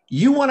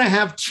 You want to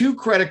have 2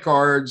 credit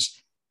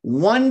cards,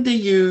 one to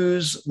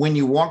use when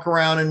you walk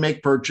around and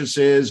make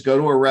purchases, go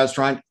to a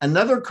restaurant,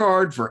 another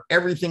card for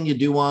everything you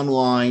do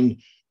online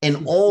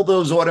and all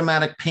those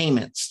automatic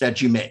payments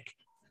that you make.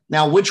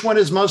 Now, which one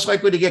is most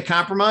likely to get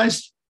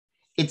compromised?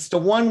 It's the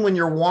one when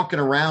you're walking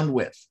around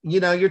with.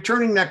 You're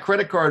turning that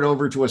credit card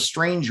over to a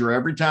stranger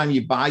every time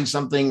you buy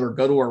something or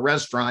go to a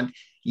restaurant.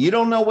 You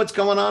don't know what's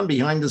going on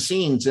behind the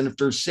scenes and if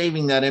they're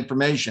saving that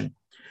information.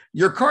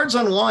 Your cards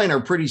online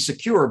are pretty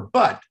secure,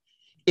 but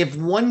if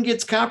one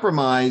gets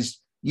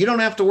compromised, you don't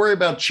have to worry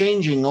about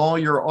changing all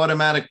your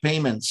automatic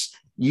payments.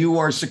 You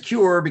are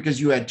secure because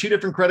you had 2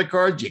 different credit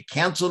cards. You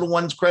cancel the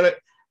one's credit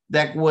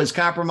that was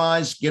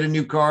compromised, get a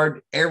new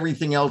card.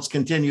 Everything else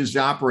continues to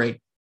operate.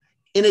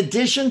 In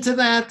addition to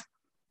that,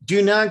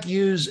 do not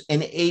use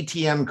an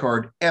ATM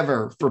card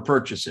ever for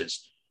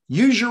purchases.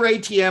 Use your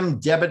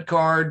ATM debit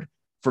card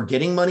for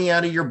getting money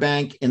out of your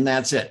bank, and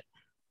that's it.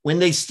 When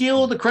they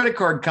steal the credit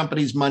card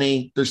company's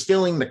money, they're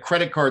stealing the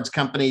credit cards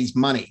company's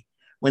money.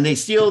 When they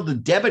steal the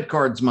debit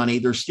card's money,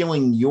 they're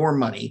stealing your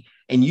money,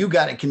 and you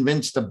got to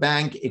convince the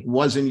bank it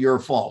wasn't your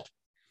fault.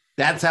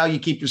 That's how you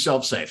keep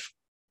yourself safe.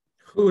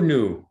 Who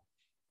knew?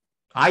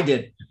 I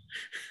did.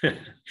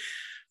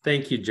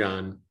 Thank you,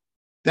 John.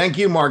 Thank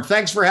you, Mark.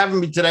 Thanks for having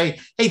me today.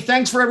 Hey,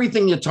 thanks for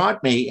everything you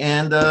taught me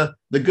and the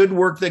good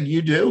work that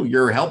you do.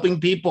 You're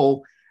helping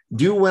people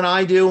do what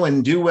I do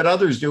and do what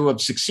others do of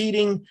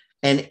succeeding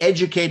and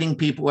educating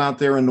people out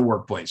there in the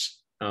workplace.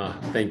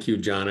 Thank you,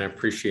 John. I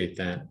appreciate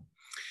that.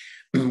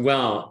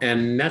 Well,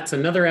 and that's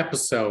another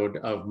episode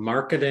of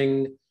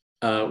Marketing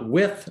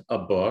with a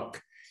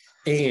Book.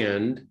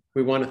 And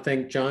we want to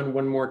thank John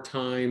one more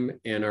time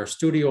and our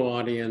studio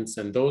audience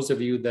and those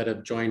of you that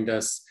have joined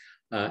us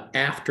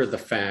after the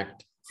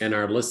fact and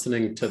are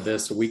listening to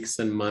this weeks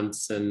and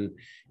months and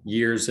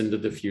years into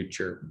the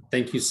future.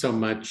 Thank you so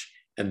much.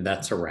 And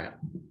that's a wrap.